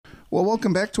Well,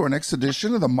 welcome back to our next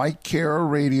edition of the Mike Kara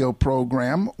radio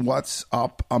program, What's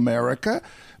Up America?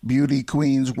 Beauty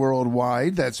Queens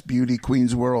Worldwide. That's Beauty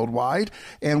Queens Worldwide.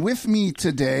 And with me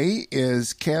today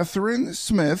is Catherine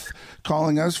Smith,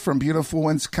 calling us from beautiful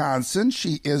Wisconsin.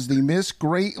 She is the Miss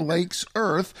Great Lakes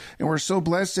Earth, and we're so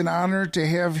blessed and honored to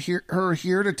have her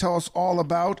here to tell us all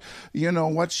about,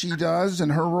 what she does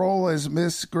and her role as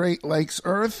Miss Great Lakes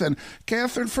Earth. And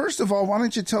Catherine, first of all, why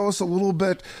don't you tell us a little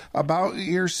bit about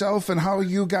yourself and how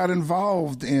you got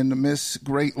involved in Miss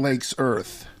Great Lakes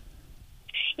Earth?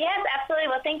 Yes, absolutely.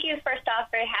 Well, thank you first off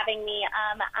for having me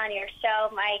on your show,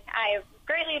 Mike. I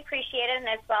greatly appreciate it, and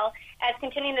as well as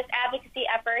continuing this advocacy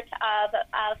effort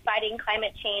of fighting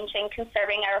climate change and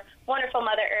conserving our wonderful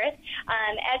Mother Earth.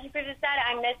 As you previously said,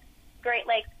 I'm Miss Great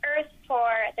Lakes Earth for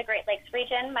the Great Lakes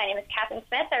region. My name is Catherine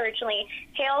Smith. I originally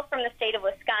hail from the state of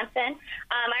Wisconsin.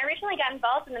 I originally got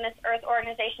involved in the Miss Earth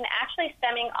organization actually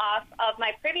stemming off of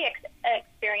my previous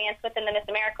experience within the Miss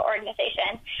America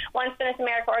organization. Once the Miss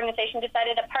America organization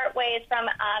decided to part ways from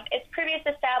its previous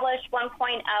established 1.0,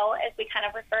 as we kind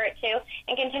of refer it to,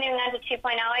 and continuing on to 2.0,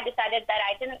 I decided that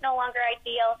I didn't no longer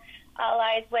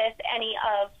idealize with any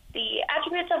of the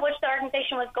attributes of which the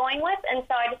organization was going with, and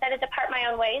so I decided to part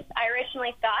my own ways. I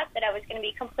originally thought that I was going to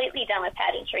be completely done with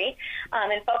pageantry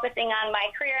and focusing on my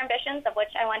career ambitions, of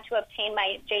which I want to obtain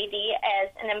my JD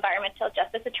as an environmental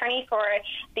justice attorney for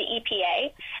the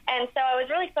EPA. And so I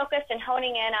was really focused and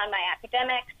honing in on my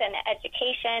academics and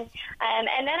education.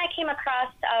 And then I came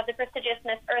across the prestigious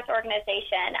Miss Earth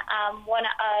organization. One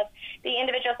of the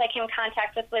individuals I came in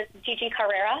contact with was Gigi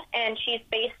Carrera, and she's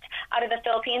based out of the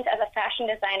Philippines as a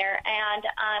fashion designer. And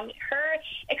her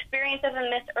experience as a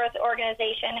Miss Earth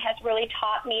organization has really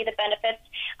taught me the benefits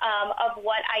of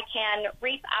what I can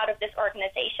reap out of this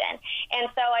organization. And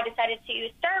so I decided to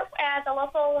start as a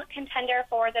local contender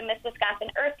for the Miss Wisconsin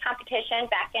Earth competition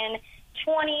back in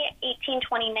 2018,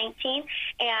 2019,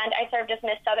 and I served as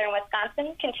Miss Southern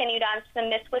Wisconsin, continued on to the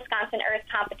Miss Wisconsin Earth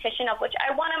competition, of which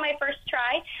I won on my first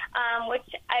try, which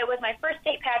I was my first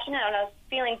state pageant, and I was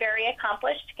feeling very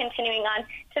accomplished, continuing on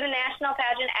to the national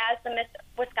pageant as the Miss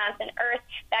Wisconsin Earth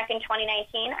back in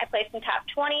 2019. I placed in top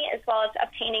 20, as well as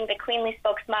obtaining the Queenly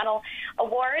Spokesmodel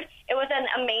Award. It was an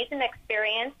amazing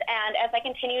experience, and as I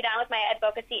continued on with my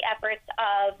advocacy efforts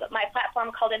of my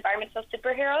platform called Environmental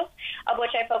Superheroes, of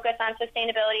which I focus on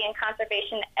sustainability and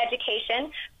conservation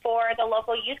education for the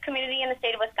local youth community in the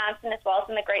state of Wisconsin, as well as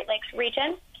in the Great Lakes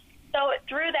region. So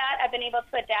through that, I've been able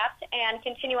to adapt and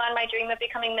continue on my dream of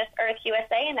becoming Miss Earth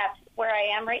USA, and that's where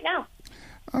I am right now.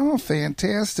 Oh,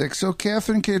 fantastic. So,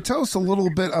 Catherine, can you tell us a little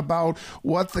bit about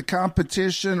what the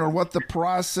competition or what the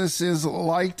process is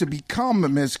like to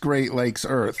become Miss Great Lakes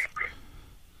Earth?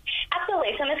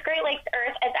 Absolutely. So Miss Great Lakes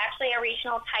Earth is actually a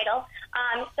regional title.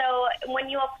 So when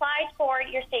you apply for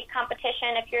your state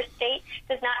competition, if your state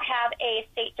does not have a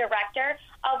state director,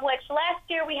 of which last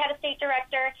year we had a state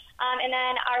director, and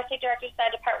then our state director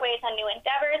decided to part ways on new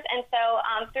endeavors, and so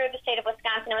through the state of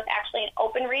Wisconsin, it was actually an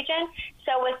open region,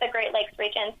 so was the Great Lakes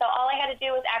region. So all I had to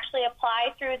do was actually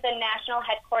apply through the national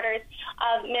headquarters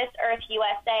of Miss Earth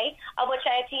USA, of which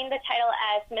I obtained the title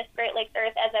as Miss Great Lakes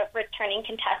Earth as a returning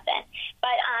contestant.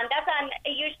 But that's on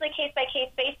a usually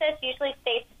case-by-case basis. Usually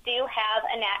states do have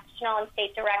a national and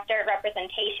state director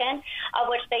representation, of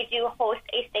which they do host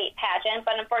a state pageant,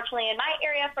 but unfortunately in my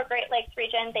area for Great Lakes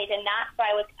region, they did not, so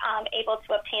I was able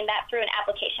to obtain that through an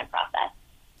application process.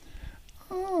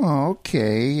 Oh,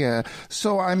 okay.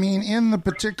 So, I mean, in the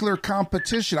particular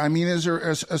competition, I mean, is there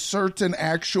a certain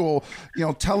actual,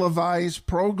 televised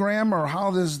program, or how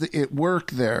does it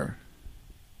work there?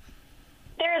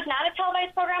 There is not a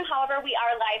televised program. However, we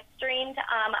are live streamed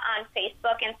on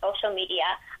Facebook and social media.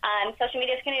 Social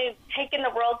media is going to take in the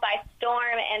world by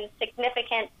storm and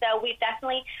significant. So we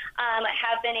definitely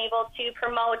have been able to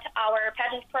promote our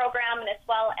pageant program, and as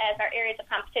well as our areas of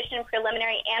competition,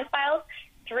 preliminary and finals,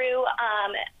 through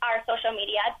our social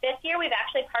media. This year, we've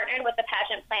actually partnered with the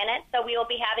Pageant Planet, so we will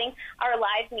be having our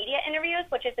live media interviews,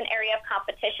 which is an area of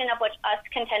competition of which us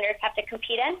contenders have to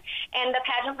compete in. And the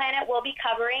Pageant Planet will be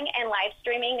covering and live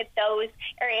streaming those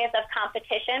areas of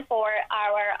competition for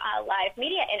our live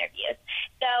media interviews.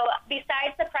 So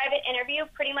besides the private interview,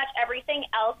 pretty much everything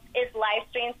else is live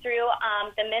streamed through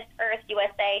the Miss Earth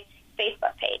USA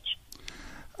Facebook page.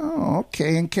 Oh,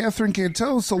 okay. And Catherine, can you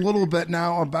tell us a little bit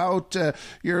now about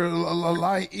your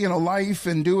life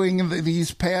and doing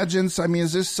these pageants? I mean,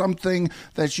 is this something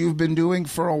that you've been doing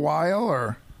for a while,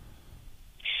 or?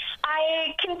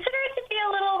 I consider it to be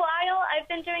a little while. I've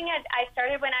been doing it. I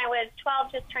started when I was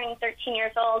 12, just turning 13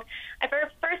 years old. I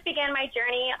first began my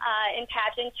journey in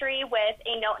pageantry with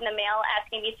a note in the mail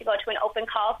asking me to go to an open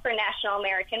call for National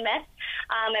American Miss.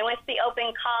 I went to the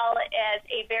open call as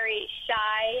a very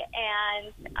shy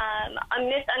and a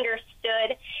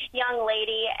misunderstood young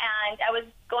lady, and I was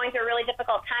going through a really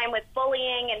difficult time with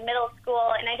bullying in middle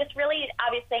school, and I just really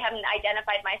obviously haven't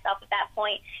identified myself at that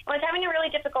point. I was having a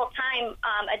really difficult time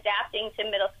adapting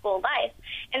to middle school life,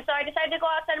 and so I decided to go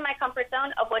outside of my comfort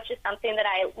zone, of which is something that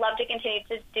I love to continue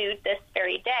to do this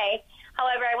very day.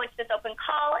 However, I went to this open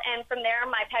call, and from there,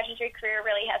 my pageantry career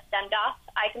really has stemmed off.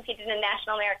 I competed in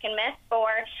National American Miss for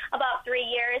about 3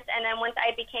 years, and then once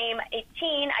I became a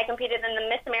teen, I competed in the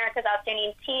Miss America's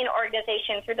Outstanding Teen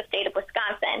organization through the state of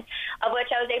Wisconsin, of which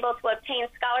I was able to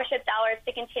obtain scholarship dollars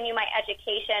to continue my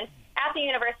education at the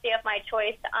university of my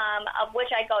choice, of which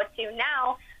I go to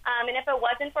now. And if it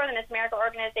wasn't for the Miss America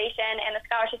organization and the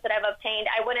scholarships that I've obtained,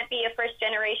 I wouldn't be a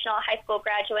first-generational high school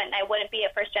graduate, and I wouldn't be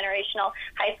a first-generational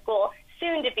high school,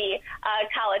 soon-to-be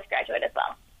college graduate as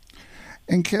well.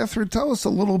 And Catherine, tell us a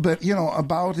little bit,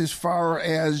 about as far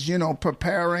as,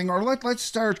 preparing, or let's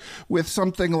start with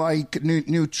something like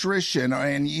nutrition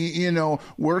and,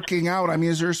 working out. I mean,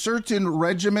 is there a certain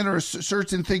regimen or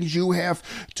certain things you have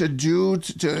to do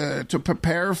to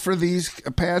prepare for these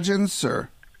pageants, or?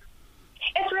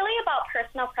 It's really about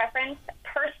personal preference.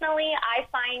 Personally, I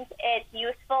find it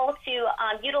useful to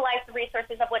utilize the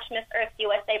resources of which Miss Earth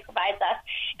USA provides us.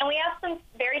 And we have some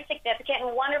very significant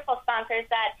and wonderful sponsors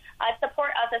that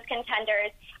support us as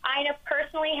contenders. I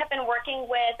personally have been working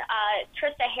with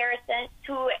Trista Harrison,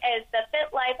 who is the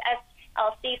Fit Life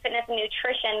LC Fitness and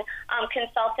Nutrition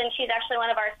consultant. She's actually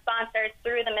one of our sponsors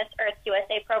through the Miss Earth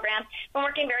USA program. Been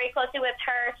working very closely with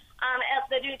her.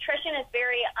 The nutrition is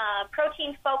very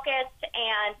protein-focused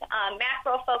and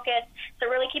macro-focused, so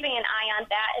really keeping an eye on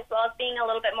that, as well as being a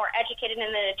little bit more educated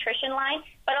in the nutrition line,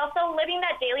 but also living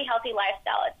that daily healthy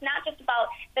lifestyle. It's not just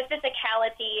about the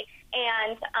physicality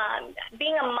and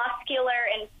being a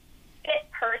muscular and fit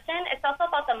person. It's also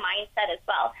about the mindset as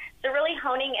well. So really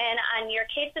honing in on your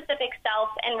case-specific self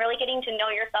and really getting to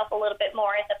know yourself a little bit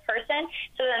more as a person,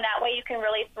 so then that way you can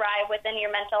really thrive within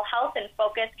your mental health and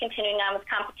focus continuing on with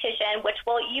competition, which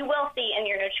you will see in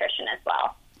your nutrition as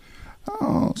well.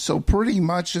 Oh, so pretty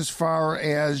much as far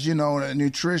as,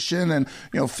 nutrition and,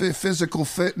 physical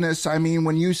fitness. I mean,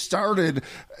 when you started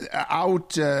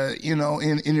out,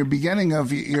 in your beginning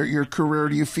of your career,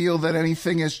 do you feel that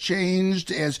anything has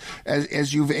changed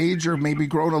as you've aged or maybe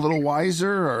grown a little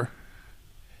wiser? Or?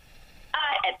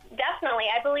 Definitely.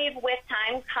 I believe with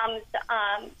time comes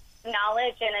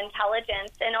knowledge and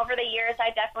intelligence. And over the years, I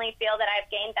definitely feel that I've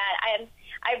gained that.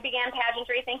 I began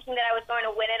pageantry thinking that I was going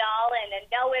to win it all and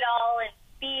know it all and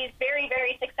be very,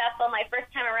 very successful my first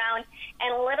time around.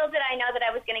 And little did I know that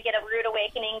I was going to get a rude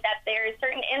awakening, that there's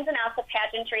certain ins and outs of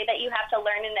pageantry that you have to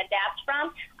learn and adapt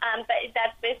from. But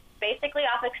that's basically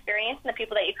off experience and the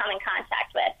people that you come in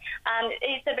contact with.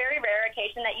 It's a very rare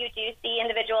occasion that you do see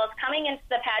individuals coming into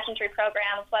the pageantry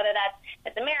programs, whether that's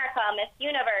Miss America, Miss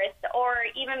Universe, or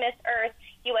even Miss Earth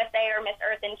USA or Miss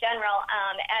Earth in general,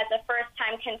 as a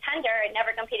first-time contender and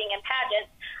never competing in pageants.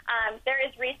 There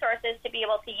is resources to be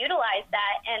able to utilize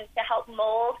that and to help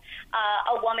mold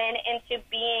a woman into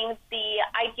being the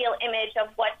ideal image of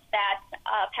what that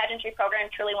pageantry program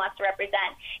truly wants to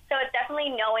represent. So it's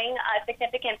definitely knowing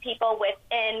significant people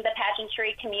within the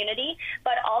pageantry community,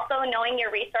 but also knowing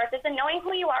your resources and knowing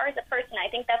who you are as a person.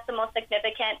 I think that's the most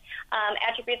significant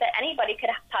attribute that anybody could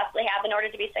possibly have in order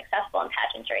to be successful in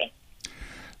pageantry.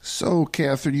 So,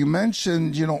 Catherine, you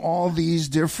mentioned, all these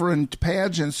different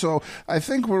pageants. So I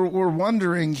think we're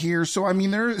wondering here. So, I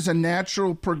mean, there is a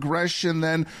natural progression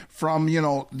then from,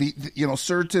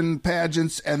 certain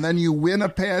pageants, and then you win a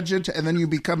pageant, and then you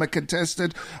become a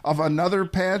contestant of another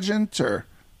pageant, or?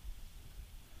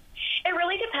 It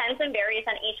really depends and varies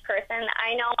on each person.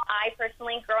 I know I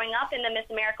personally, growing up in the Miss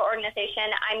America organization,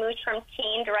 I moved from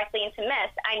teen directly into Miss.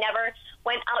 I never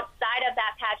went outside of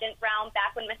that pageant realm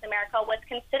back when Miss America was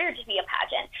considered to be a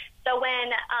pageant. So when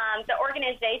the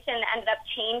organization ended up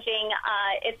changing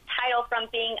its title from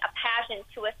being a pageant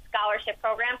to a scholarship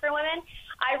program for women,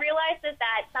 I realized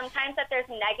that sometimes that there's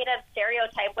negative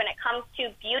stereotype when it comes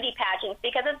to beauty pageants,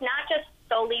 because it's not just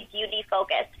solely beauty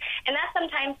focused. And that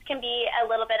sometimes can be a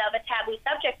little bit of a taboo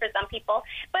subject for some people,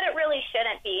 but it really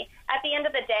shouldn't be. At the end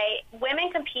of the day,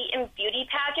 women compete in beauty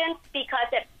pageants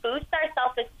because it boosts our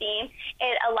self-esteem.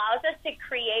 It allows us to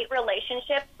create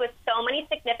relationships with so many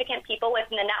significant people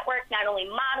within the network, not only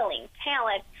modeling,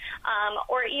 talent,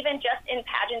 or even just in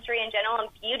pageantry in general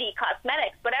and beauty,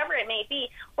 cosmetics, whatever it may be.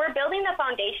 We're building the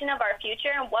foundation of our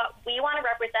future and what we want to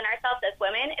represent ourselves as women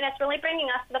really bringing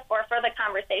us to the forefront of the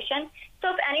conversation.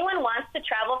 So if anyone wants to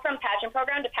travel from pageant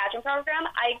program to pageant program,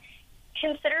 I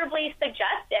considerably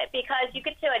suggest it, because you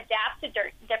get to adapt to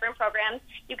different programs,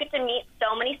 you get to meet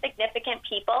so many significant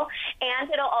people, and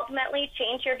it'll ultimately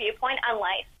change your viewpoint on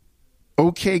life.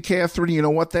 Okay, Catherine, you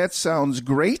know what? That sounds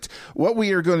great. What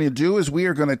we are going to do is we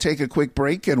are going to take a quick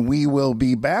break, and we will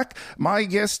be back. My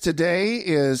guest today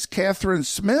is Catherine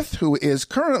Smith, who is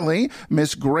currently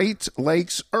Miss Great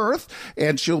Lakes Earth,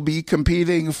 and she'll be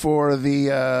competing for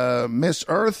the Miss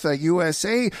Earth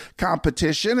USA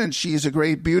competition, and she's a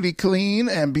great beauty queen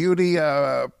and beauty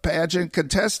pageant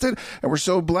contestant, and we're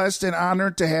so blessed and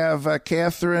honored to have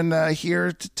Catherine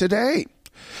here today.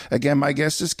 Again, my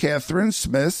guest is Catherine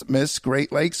Smith, Miss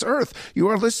Great Lakes Earth. You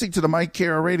are listening to the Mike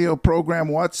Kara radio program,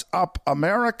 What's Up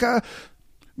America?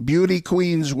 Beauty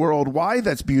Queens Worldwide.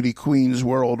 That's Beauty Queens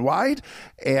Worldwide.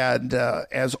 And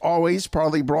as always,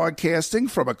 proudly broadcasting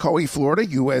from Ocoee, Florida,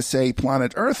 USA,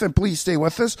 planet Earth. And please stay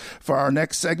with us for our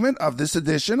next segment of this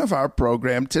edition of our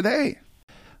program today.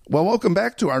 Well, welcome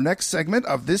back to our next segment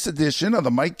of this edition of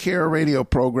the Mike Kara radio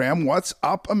program, What's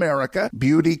Up America?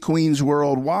 Beauty Queens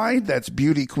Worldwide. That's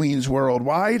Beauty Queens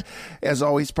Worldwide. As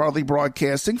always, proudly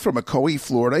broadcasting from Ocoee,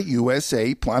 Florida,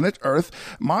 USA, planet Earth.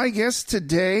 My guest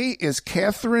today is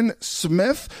Catherine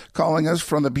Smith, calling us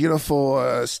from the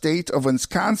beautiful state of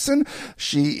Wisconsin.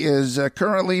 She is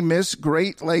currently Miss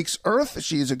Great Lakes Earth.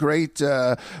 She's a great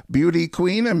beauty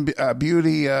queen and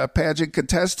beauty pageant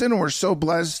contestant. We're so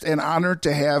blessed and honored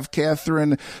to have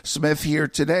Catherine Smith here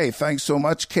today. Thanks so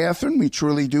much, Catherine. We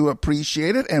truly do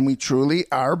appreciate it, and we truly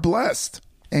are blessed.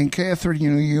 And Catherine,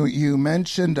 you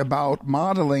mentioned about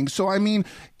modeling. So, I mean,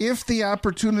 if the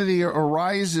opportunity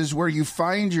arises where you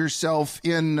find yourself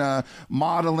in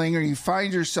modeling, or you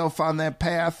find yourself on that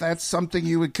path, that's something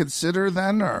you would consider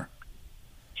then, or?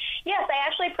 Yes, I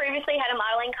actually previously had a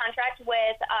modeling contract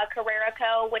with Carrera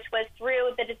Co., which was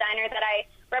through the designer that I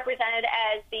represented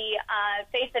as the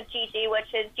face of Gigi,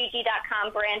 which is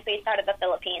Gigi.com brand based out of the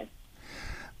Philippines.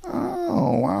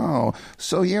 Oh, wow.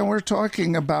 So, yeah, we're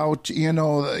talking about, when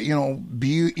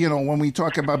we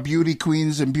talk about beauty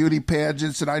queens and beauty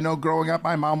pageants, and I know growing up,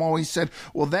 my mom always said,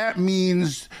 well, that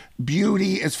means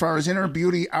beauty as far as inner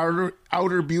beauty,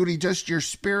 outer beauty, just your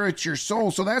spirit, your soul.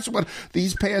 So that's what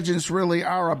these pageants really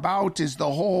are about, is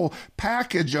the whole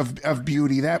package of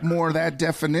beauty, that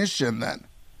definition then.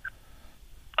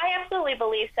 I absolutely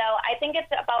believe so. I think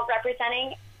it's about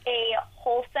representing a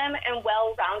wholesome and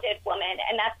well-rounded woman,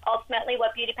 and that's ultimately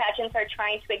what beauty pageants are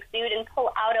trying to exude and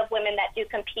pull out of women that do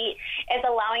compete, is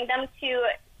allowing them to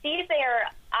see their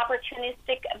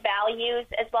opportunistic values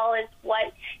as well as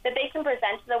what that they can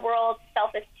present to the world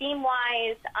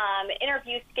self-esteem-wise,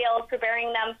 interview skills,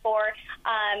 preparing them for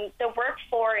the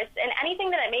workforce, and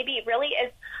anything that it may be. Really, as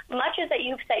much as that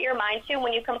you've set your mind to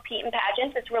when you compete in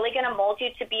pageants, it's really going to mold you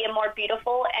to be a more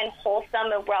beautiful and wholesome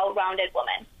and well-rounded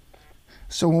woman.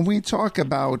 So when we talk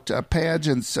about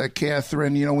pageants,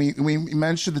 Catherine, we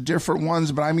mentioned the different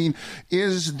ones, but I mean,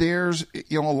 is there's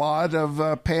a lot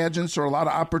of pageants or a lot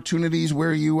of opportunities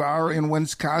where you are in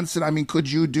Wisconsin? I mean,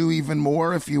 could you do even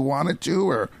more if you wanted to,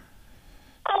 or?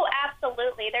 Oh,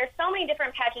 absolutely. There's so many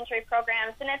different pageantry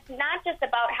programs, and it's not just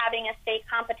about having a state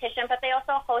competition, but they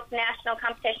also host national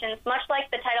competitions, much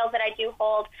like the titles that I do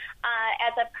hold.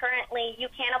 As of currently, you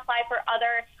can apply for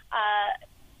other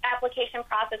application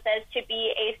processes to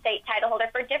be a state title holder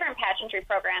for different pageantry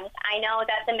programs. I know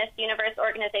that the Miss Universe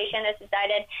organization has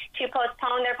decided to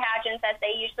postpone their pageants as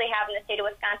they usually have in the state of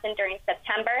Wisconsin during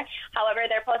September. However,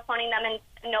 they're postponing them in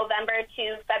November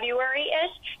to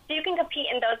February-ish, so you can compete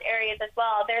in those areas as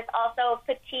well. There's also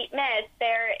Petite Miss.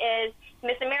 There is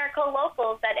Miss America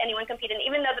Locals that anyone compete in,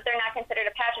 even though that they're not considered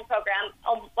a pageant program.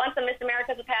 Once a Miss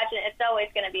America is a pageant, it's always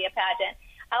going to be a pageant.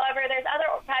 However, there's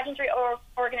other pageantry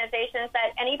organizations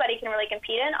that anybody can really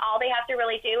compete in. All they have to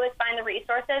really do is find the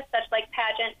resources, such like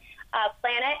Pageant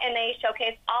Planet, and they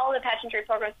showcase all the pageantry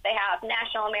programs they have,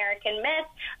 National American Miss,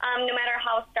 no matter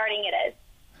how starting it is.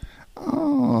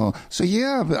 Oh, so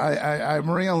yeah,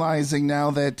 I'm realizing now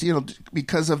that,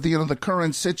 because of the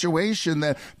current situation,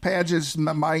 that pageants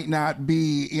might not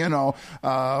be, a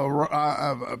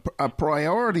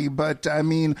priority, but I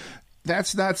mean,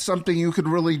 that's not something you could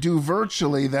really do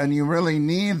virtually then. You really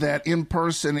need that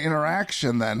in-person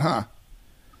interaction then, huh?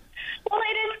 Well,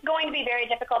 it is going to be very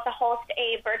difficult to host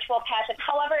a virtual pageant.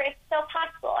 However, it's still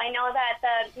possible. I know that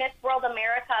the Miss World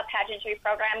America pageantry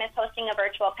program is hosting a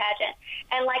virtual pageant.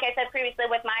 And like I said previously,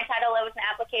 with my title, it was an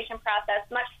application process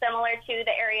much similar to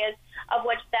the areas of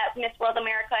which that Miss World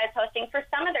America is hosting for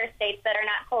some of their states that are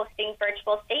not hosting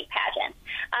virtual state pageants.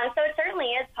 So it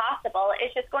certainly is possible.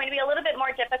 it's just going to be a little bit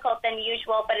more difficult than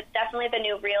usual, but it's definitely the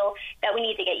new real that we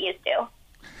need to get used to.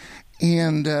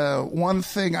 And one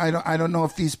thing, I don't know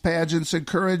if these pageants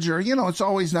encourage, or, it's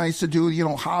always nice to do,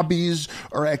 hobbies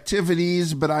or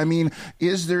activities, but I mean,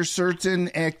 is there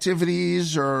certain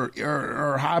activities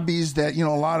or hobbies that, a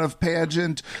lot of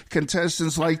pageant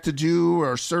contestants like to do,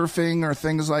 or surfing or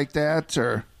things like that,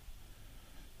 or?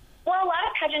 Well, a lot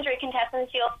of pageantry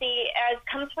contestants you'll see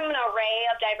comes from an array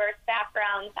of diverse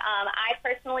backgrounds. I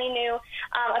personally knew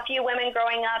a few women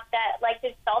growing up that liked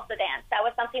to salsa dance. That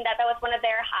was something that was one of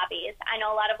their hobbies. I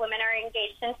know a lot of women are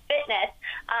engaged in fitness.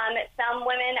 Some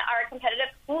women are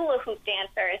competitive hula hoop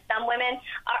dancers. Some women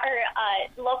are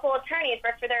local attorneys,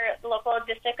 work for their local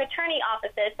district attorney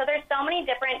offices. So there's so many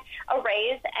different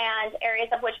arrays and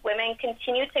areas of which women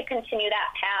continue that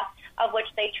path of which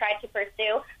they try to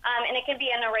pursue. And it can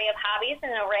be an array of hobbies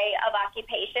and an array of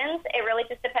occupations. It really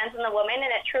just depends on the woman,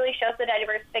 and it truly shows the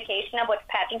diversification of what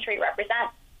pageantry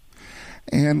represents.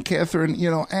 And Catherine,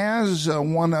 as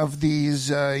one of these,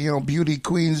 beauty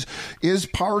queens, is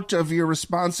part of your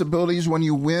responsibilities when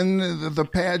you win the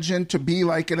pageant to be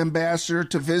like an ambassador,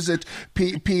 to visit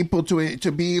people,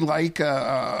 to be like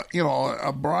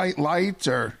a bright light,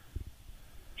 or?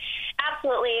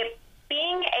 Absolutely.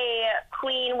 Being a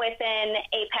queen within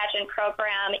a pageant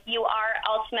program, you are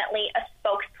ultimately a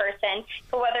spokesperson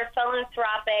for whether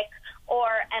philanthropic or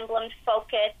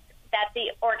emblem-focused that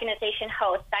the organization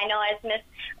hosts. I know as Miss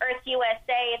Earth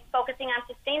USA, it's focusing on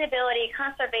sustainability,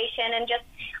 conservation, and just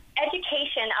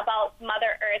education about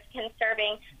Mother Earth,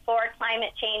 conserving for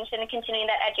climate change and continuing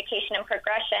that education and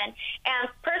progression. And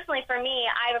personally for me,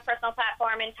 I have a personal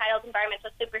platform entitled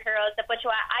Environmental Superheroes, of which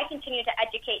I continue to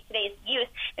educate today's youth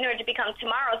in order to become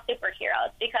tomorrow's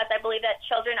superheroes, because I believe that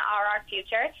children are our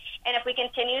future. And if we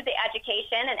continue the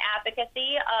education and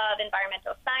advocacy of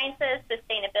environmental sciences,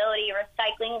 sustainability,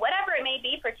 recycling, whatever it may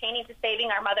be pertaining to saving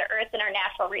our Mother Earth and our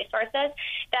natural resources,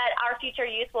 that our future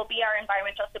youth will be our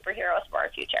environmental superheroes for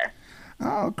our future.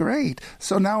 Oh, great.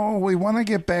 So now we want to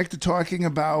get back to talking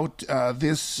about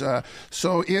this.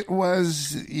 So it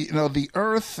was, the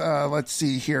Earth, let's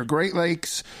see here, Great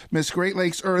Lakes, Miss Great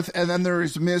Lakes Earth, and then there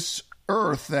is Miss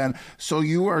Earth then. So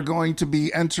you are going to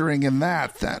be entering in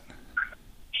that then.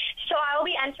 So I will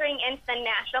be entering into the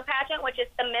national pageant, which is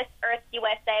the Miss Earth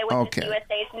USA, which is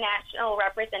USA's national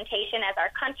representation as our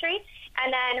country.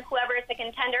 And then whoever is the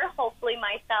contender, hopefully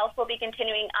myself, will be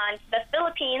continuing on to the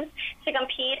Philippines to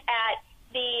compete at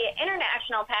the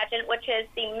international pageant, which is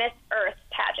the Miss Earth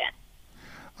pageant.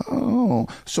 Oh,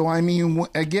 so I mean,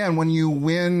 again, when you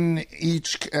win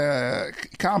each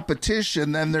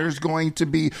competition, then there's going to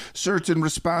be certain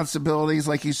responsibilities,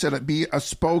 like you said, be a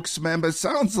spokesman. But it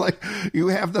sounds like you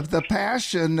have the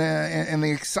passion and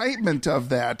the excitement of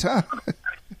that, huh?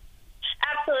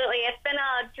 Absolutely. It's been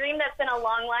a dream that's been a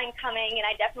long line coming, and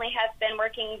I definitely have been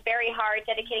working very hard,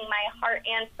 dedicating my heart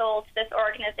and soul to this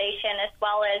organization, as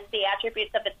well as the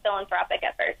attributes of its philanthropic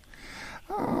efforts.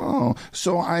 Oh,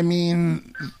 so I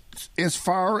mean, as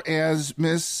far as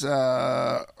Miss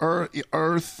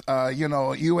Earth,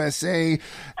 USA,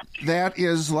 that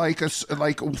is like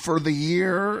for the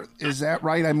year. Is that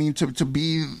right? I mean, to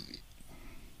be.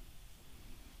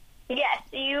 Yes,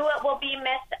 you will be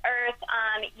Miss Earth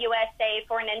USA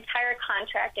for an entire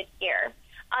contracted year,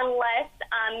 unless,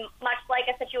 much like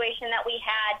a situation that we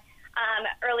had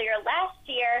earlier last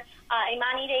year,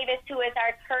 Imani Davis, who is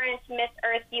our current Miss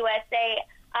Earth USA,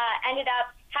 ended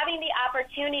up having the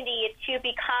opportunity to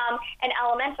become an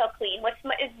elemental queen, which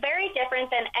is very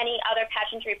different than any other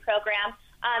pageantry program.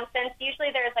 Since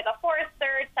usually there's like a fourth,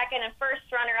 third, second, and first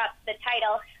runner-up to the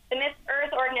title, the Miss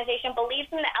Earth organization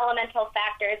believes in the elemental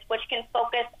factors, which can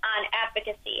focus on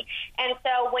advocacy. And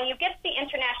so when you get to the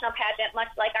international pageant,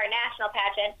 much like our national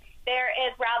pageant, there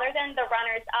is, rather than the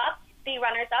runners-up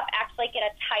actually get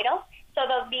a title. So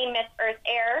they'll be Miss Earth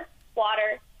Air,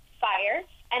 Water, Fire,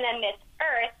 and then Miss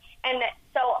Earth. And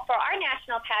so for our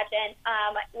national pageant,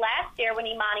 last year when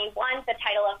Imani won the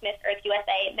title of Miss Earth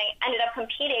USA, they ended up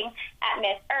competing at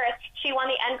Miss Earth. She won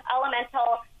the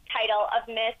elemental title of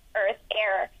Miss Earth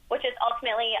Air, which is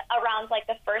ultimately around like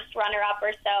the first runner-up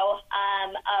or so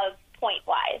of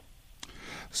point-wise.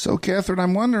 So, Catherine,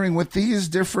 I'm wondering, with these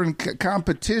different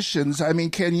competitions, I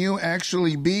mean, can you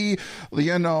actually be,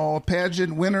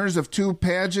 pageant winners of two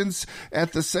pageants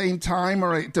at the same time,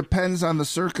 or it depends on the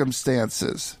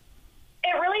circumstances?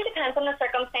 It really depends on the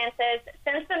circumstances.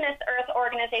 Since the Miss Earth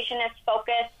organization is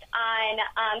focused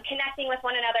on connecting with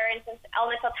one another, and since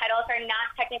elemental titles are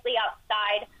not technically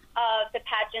outside of the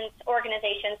pageant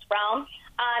organization's realm,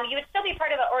 you would still be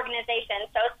part of an organization.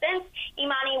 So since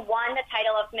Imani won the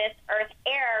title of Miss Earth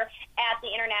Air at the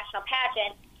international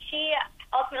pageant, she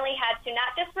ultimately had to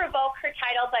not just revoke her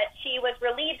title, but she was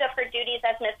relieved of her duties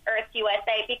as Miss Earth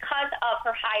USA because of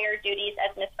her higher duties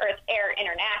as Miss Earth Air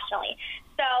internationally.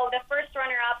 So the first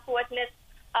runner-up, who was Miss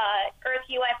Earth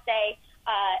USA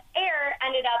Air,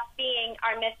 ended up being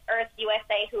our Miss Earth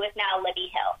USA, who is now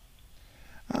Libby Hill.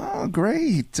 Oh,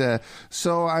 great!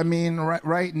 So, I mean,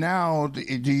 right now,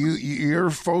 your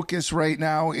focus right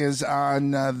now is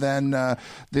on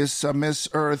this Miss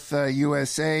Earth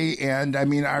USA, and I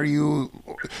mean, are you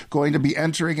going to be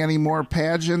entering any more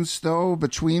pageants though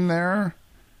between there?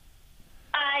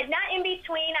 Not in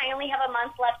between. I only have a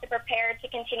month left to prepare to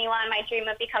continue on my dream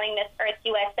of becoming Miss Earth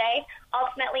USA.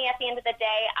 Ultimately, at the end of the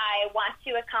day, I want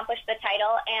to accomplish the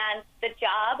title and the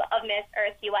job of Miss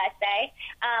Earth USA.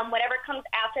 Whatever comes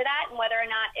after that, and whether or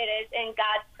not it is in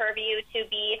God's purview to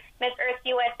be Miss Earth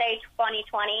USA 2020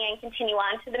 and continue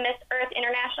on to the Miss Earth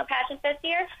International pageant this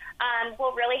year,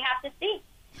 we'll really have to see.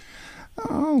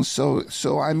 Oh,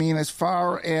 so I mean, as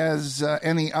far as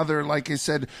any other, like I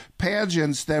said,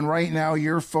 pageants, then right now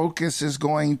your focus is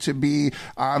going to be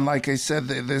on, like I said,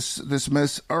 this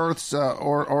Miss Earth's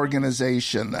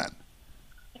organization then.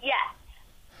 Yes.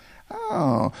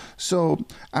 Oh, so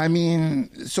I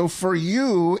mean, so for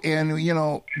you, and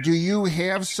do you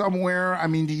have somewhere? I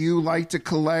mean, do you like to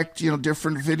collect,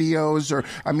 different videos, or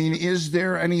I mean, is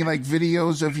there any like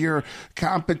videos of your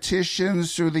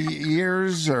competitions through the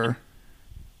years, or?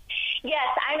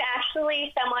 Yes, I'm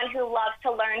actually someone who loves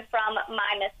to learn from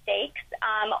my mistakes,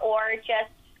 or just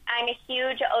I'm a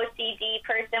huge OCD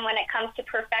person when it comes to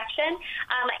perfection.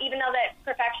 Even though that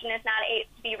perfection is not to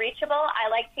be reachable,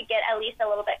 I like to get at least a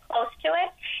little bit close to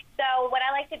it. So what I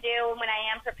like to do when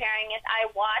I am preparing is I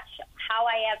watch how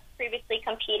I have previously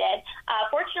competed.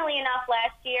 Fortunately enough,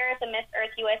 last year, the Miss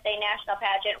Earth USA National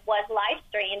Pageant was live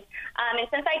streamed. And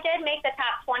since I did make the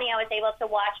top 20, I was able to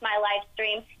watch my live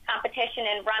stream competition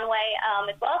and runway,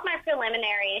 as well as my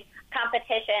preliminary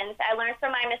competitions. I learned from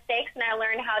my mistakes, and I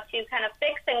learned how to kind of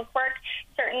fix and quirk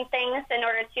certain things in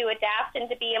order to adapt and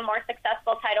to be a more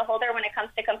successful title holder when it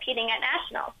comes to competing at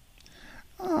nationals.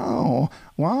 Oh,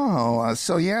 wow.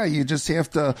 So, yeah, you just have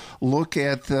to look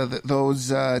at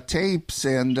those tapes,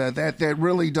 and that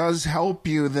really does help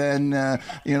you then,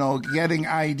 getting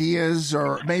ideas,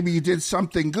 or maybe you did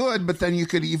something good, but then you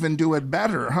could even do it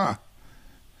better, huh?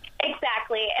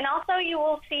 Exactly. And also you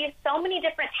will see so many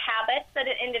different habits that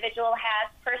an individual has.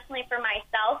 Personally, for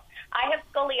myself, I have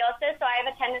scoliosis, so I have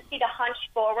a tendency to hunch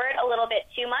forward a little bit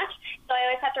too much. So I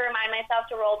always have to remind myself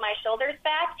to roll my shoulders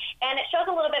back. And it shows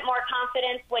a little bit more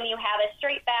confidence when you have a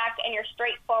straight back and you're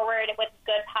straight forward with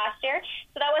good posture.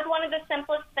 So that was one of the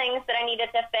simplest things that I needed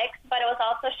to fix, but it was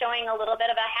also showing a little bit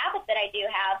of a habit that I do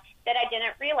have that I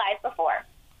didn't realize before.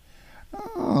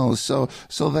 Oh, so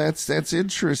that's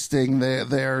interesting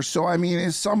there. So I mean,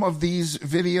 is some of these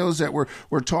videos that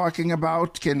we're talking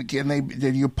about,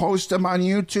 did you post them on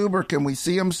YouTube, or can we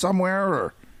see them somewhere,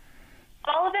 or?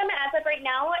 All of them, as of right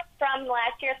now, from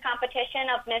last year's competition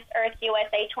of Miss Earth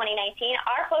USA 2019,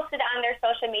 are posted on their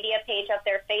social media page of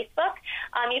their Facebook.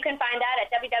 You can find that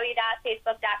at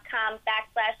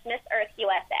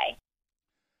www.facebook.com/MissEarthUSA.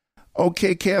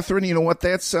 Okay, Catherine, you know what?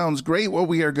 That sounds great. What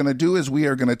we are going to do is we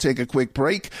are going to take a quick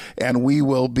break, and we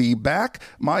will be back.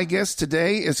 My guest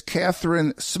today is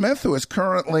Catherine Smith, who is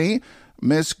currently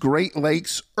Miss Great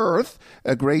Lakes Earth,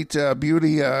 a great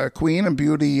beauty queen and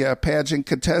beauty pageant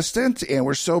contestant, and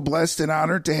we're so blessed and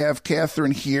honored to have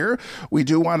Catherine here. We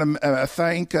do want to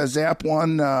thank Zap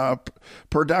One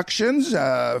Productions,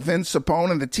 Vince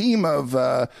Sapone, and the team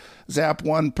of Zap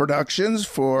One Productions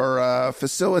for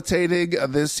facilitating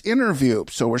this interview.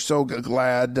 So we're so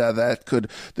glad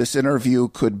this interview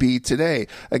could be today.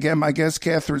 Again, my guest,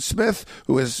 Catherine Smith,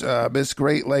 who is Miss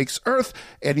Great Lakes Earth,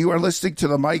 and you are listening to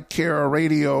the Mike Cara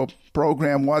radio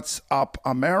program, What's Up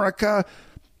America?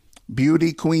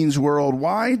 Beauty Queens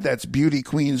Worldwide. That's Beauty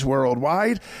Queens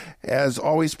Worldwide. As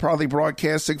always, proudly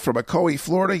broadcasting from Ocoee,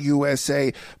 Florida,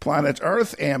 USA, planet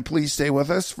Earth. And please stay with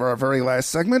us for our very last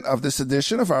segment of this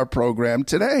edition of our program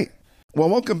today. Well,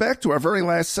 welcome back to our very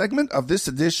last segment of this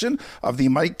edition of the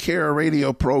Mike Cara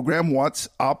radio program, What's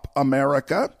Up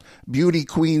America? Beauty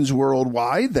Queens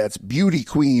Worldwide. That's Beauty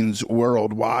Queens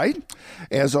Worldwide.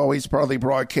 As always, proudly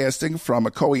broadcasting from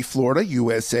Ocoee, Florida,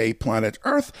 USA, planet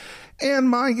Earth. And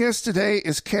my guest today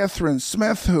is Catherine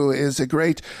Smith, who is a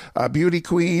great beauty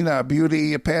queen,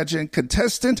 beauty pageant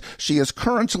contestant. She is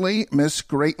currently Miss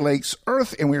Great Lakes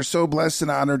Earth, and we are so blessed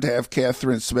and honored to have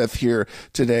Catherine Smith here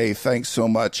today. Thanks so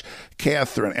much,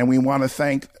 Catherine. And we want to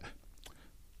thank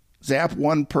Zap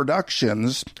One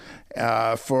Productions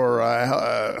for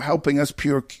helping us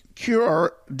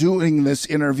procure doing this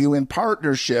interview in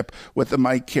partnership with the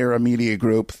Mike Cara Media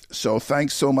Group. So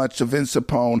thanks so much to Vince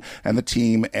Apone and the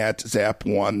team at Zap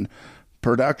One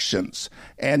Productions.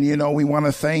 And, we want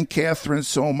to thank Catherine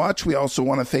so much. We also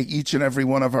want to thank each and every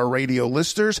one of our radio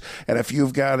listeners. And if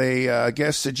you've got a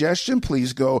guest suggestion,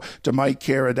 please go to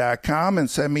MikeCara.com and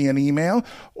send me an email.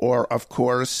 Or, of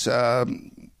course,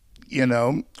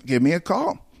 give me a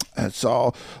call. It's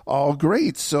all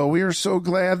great. So we are so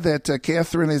glad that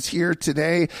Catherine is here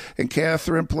today. And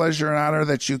Catherine, pleasure and honor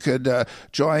that you could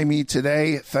join me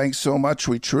today. Thanks so much.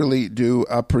 We truly do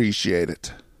appreciate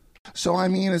it. So,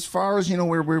 as far as,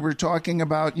 we're talking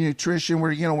about nutrition,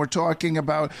 we're talking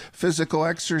about physical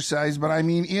exercise, but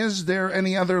is there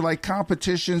any other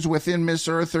competitions within Miss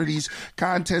Earth or these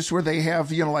contests where they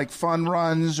have, fun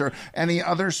runs or any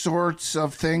other sorts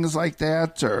of things like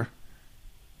that, or?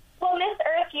 Well, Miss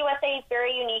Earth USA is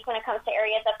very unique when it comes to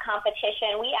areas of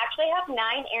competition. We actually have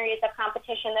 9 areas of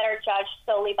competition that are judged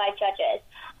solely by judges.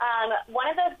 One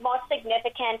of the most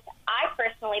significant, I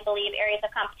personally believe, areas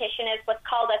of competition is what's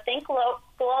called a Think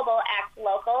Global, Act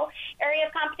Local area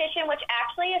of competition, which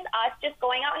actually is us just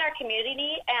going out in our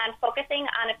community and focusing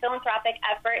on a philanthropic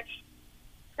effort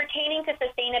pertaining to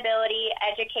sustainability,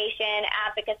 education,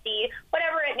 advocacy,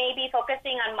 whatever it may be,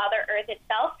 focusing on Mother Earth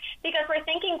itself, because we're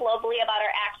thinking globally about our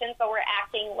actions, but we're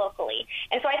acting locally.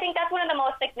 And so I think that's one of the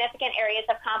most significant areas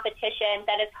of competition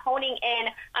that is honing in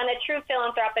on the true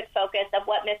philanthropic focus of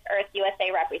what Miss Earth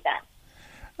USA represents.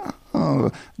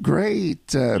 Oh,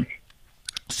 great.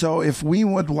 So if we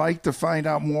would like to find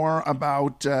out more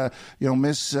about,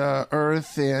 Miss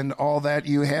Earth and all that,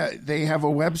 they have a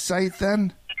website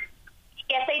then?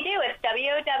 Yes, they do. It's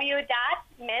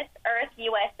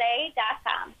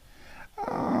www.missearthusa.com.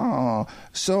 Oh,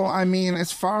 so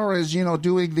as far as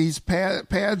doing these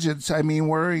pageants,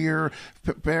 were your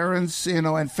parents,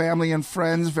 and family and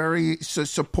friends very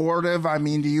supportive?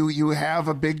 Do you have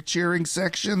a big cheering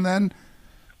section then?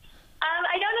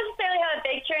 I don't necessarily have a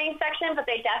big cheering section, but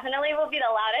they definitely will be the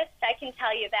loudest. I can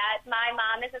tell you that. My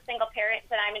mom is a single parent,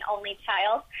 and I'm an only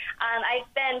child.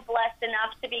 I've been blessed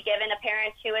enough to be given a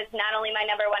parent who is not only my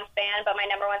number one fan, but my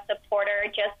number one supporter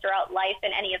just throughout life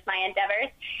in any of my endeavors.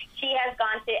 She has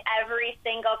gone to every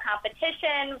single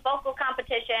competition, vocal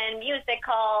competition,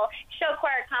 musical, show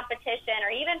choir competition,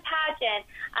 or even pageant.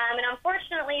 And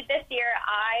unfortunately, this year,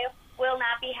 I will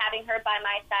not be having her by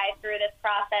my side through this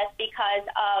process because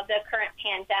of the current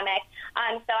pandemic.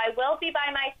 So I will be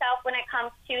by myself when it comes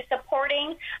to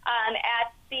supporting at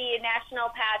the national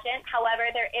pageant. However,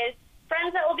 there is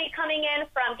friends that will be coming in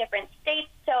from different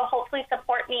states to hopefully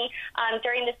support me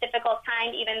during this difficult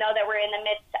time, even though that we're in the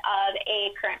midst of a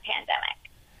current pandemic.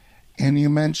 And you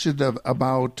mentioned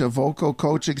about vocal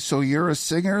coaching. So you're a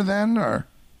singer then, or?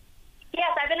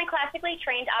 Yes, I've been a classically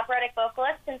trained operatic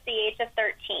vocalist since the age of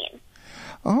 13.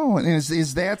 Oh, and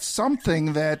is that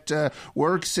something that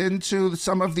works into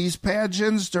some of these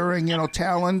pageants during,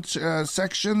 talent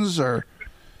sections, or?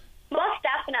 Most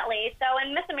definitely. So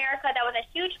in Miss America, that was a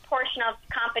huge portion of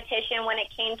competition when it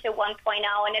came to 1.0,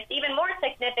 and it's even more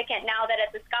significant now that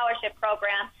it's a scholarship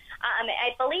program.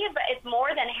 I believe it's more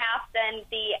than half than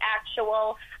the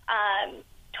actual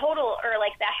total, or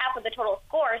the half of the total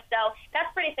score. So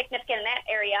that's pretty significant in that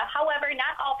area. However,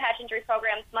 not all pageantry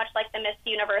programs, much like the Miss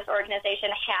Universe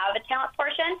organization, have a talent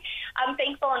portion. I'm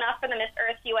thankful enough for the Miss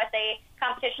Earth USA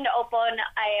competition to open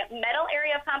a medal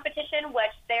area of competition,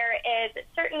 which there is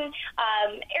certain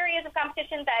areas of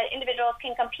competition that individuals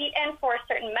can compete in for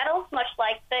certain medals, much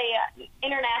like the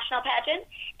international pageant.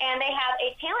 And they have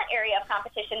a talent area of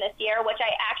competition this year, which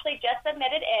I actually just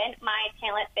submitted in my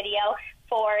talent video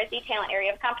for the talent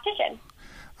area of competition.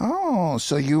 Oh,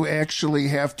 so you actually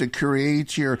have to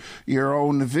create your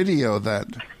own video then?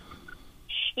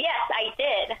 Yes, I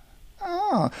did.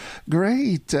 Oh,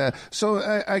 great.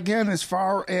 So again, as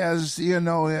far as,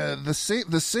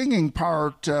 the singing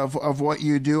part of what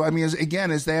you do,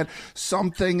 is that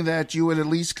something that you would at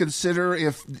least consider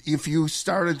if you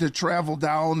started to travel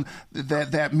down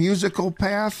that musical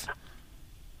path?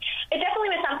 It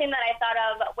definitely was something that I thought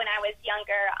of when I was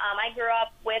younger. I grew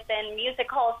up within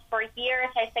musicals for years.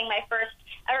 I sang my first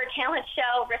ever talent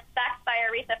show, Respect by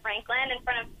Aretha Franklin, in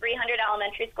front of 300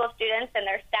 elementary school students and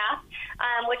their staff,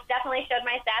 which definitely showed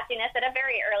my sassiness at a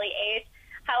very early age.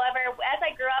 However, as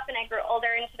I grew up and I grew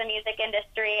older into the music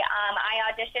industry, I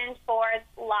auditioned for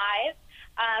Live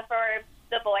for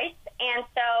The Voice, and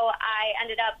so I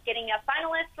ended up getting a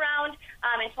finalist round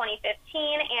in 2015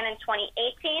 and in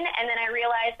 2018, and then I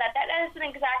realized that isn't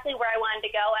exactly where I wanted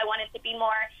to go. I wanted to be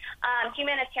more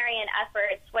humanitarian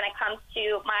efforts when it comes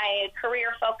to my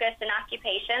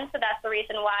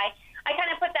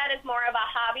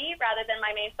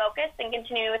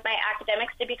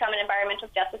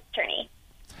justice attorney.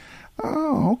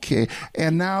 Oh, okay.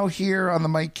 And now here on the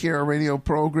Mike Kara radio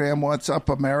program, What's Up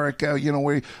America,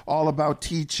 we're all about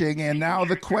teaching. And now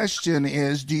the question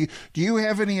is, do you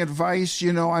have any advice?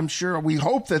 I'm sure we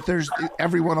hope that there's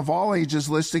everyone of all ages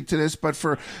listening to this, but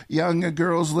for young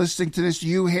girls listening to this, do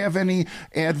you have any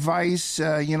advice,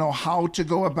 how to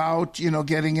go about,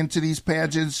 getting into these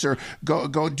pageants or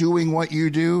go doing what you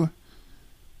do?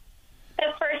 The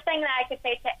first thing that I could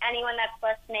say to anyone that's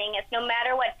listening is no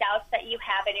matter what doubts that you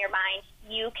have in your mind,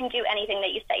 you can do anything that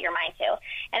you set your mind to.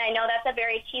 And I know that's a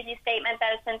very cheesy statement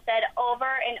that has been said over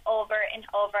and over and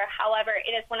over. However,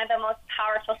 it is one of the most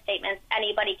powerful statements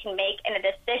anybody can make in a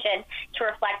decision to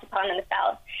reflect upon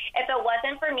themselves. If it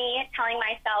wasn't for me telling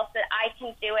myself that I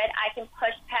can do it, I can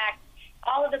push past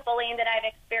all of the bullying that I've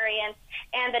experienced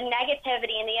and the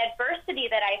negativity and the adversity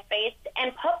that I faced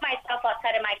and put myself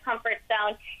outside of my comfort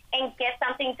zone and get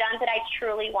something done that I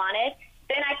truly wanted,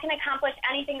 then I can accomplish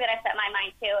anything that I set my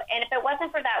mind to. And if it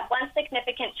wasn't for that one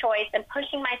significant choice and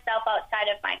pushing myself outside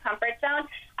of my comfort zone,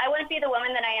 I wouldn't be the woman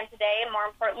that I am today. And more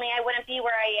importantly, I wouldn't be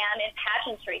where I am in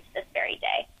pageantry to this very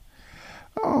day.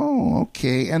 Oh,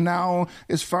 okay. And now,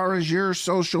 as far as your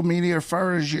social media, as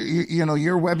far as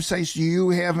your websites, do you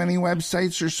have any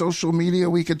websites or social media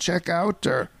we could check out?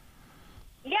 Or?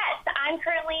 Yes, I'm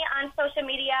currently on social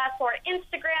media for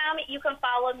Instagram. You can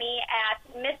follow me at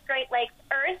Miss Great Lakes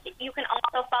Earth. You can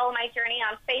also follow my journey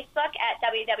on Facebook at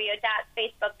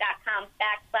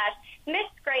www.facebook.com/Miss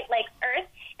Great Lakes Earth.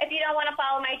 If you don't want to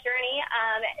follow my journey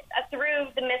through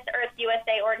the Miss Earth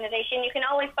USA organization, you can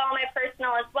always follow my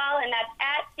personal as well, and that's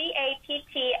at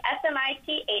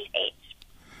CATTSMITHH.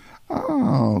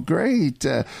 Oh, great.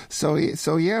 So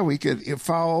yeah, we could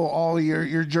follow all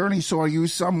your journey. So are you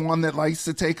someone that likes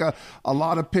to take a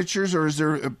lot of pictures, or is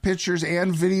there pictures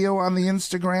and video on the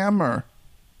Instagram? Or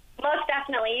most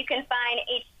definitely. You can find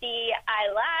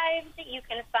HDI Lives, you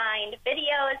can find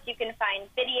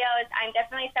videos, I'm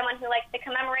definitely someone who likes to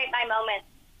commemorate my moments.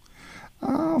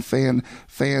 Oh,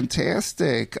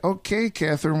 fantastic. Okay,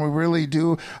 Catherine, we really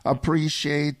do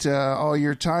appreciate all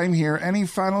your time here. Any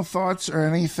final thoughts or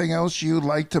anything else you'd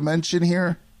like to mention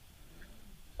here?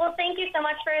 Well, thank you so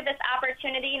much for this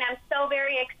opportunity, and I'm so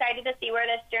very excited to see where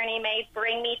this journey may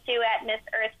bring me to at Miss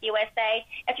Earth USA.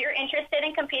 If you're interested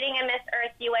in competing in Miss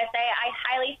Earth USA, I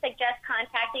highly suggest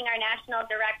contacting our national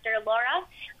director, Laura.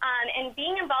 And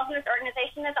being involved in this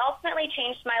organization has ultimately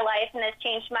changed my life and has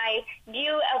changed my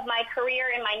view of my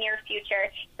career in my near future.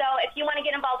 So if you want to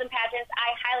get involved in pageants,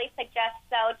 I highly suggest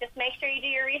so. Just make sure you do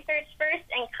your research first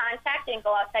and contact and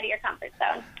go outside of your comfort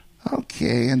zone.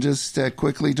 Okay, and just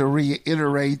quickly to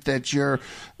reiterate that you're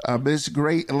Miss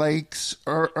Great Lakes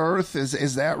Earth,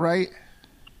 is that right?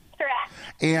 Correct.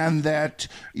 And that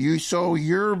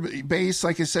you're based,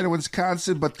 like I said, in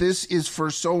Wisconsin, but this is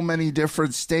for so many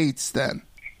different states then?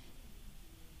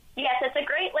 Yes, it's a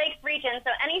Great Lakes region, so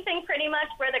anything pretty much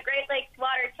where the Great Lakes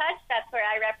water touch, that's where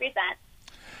I represent.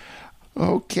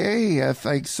 Okay,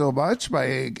 thanks so much.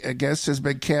 My guest has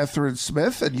been Catherine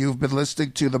Smith, and you've been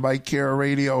listening to the Mike Kara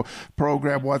radio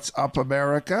program, What's Up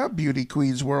America, Beauty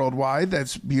Queens Worldwide.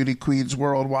 That's Beauty Queens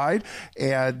Worldwide.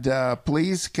 And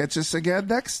please catch us again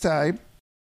next time.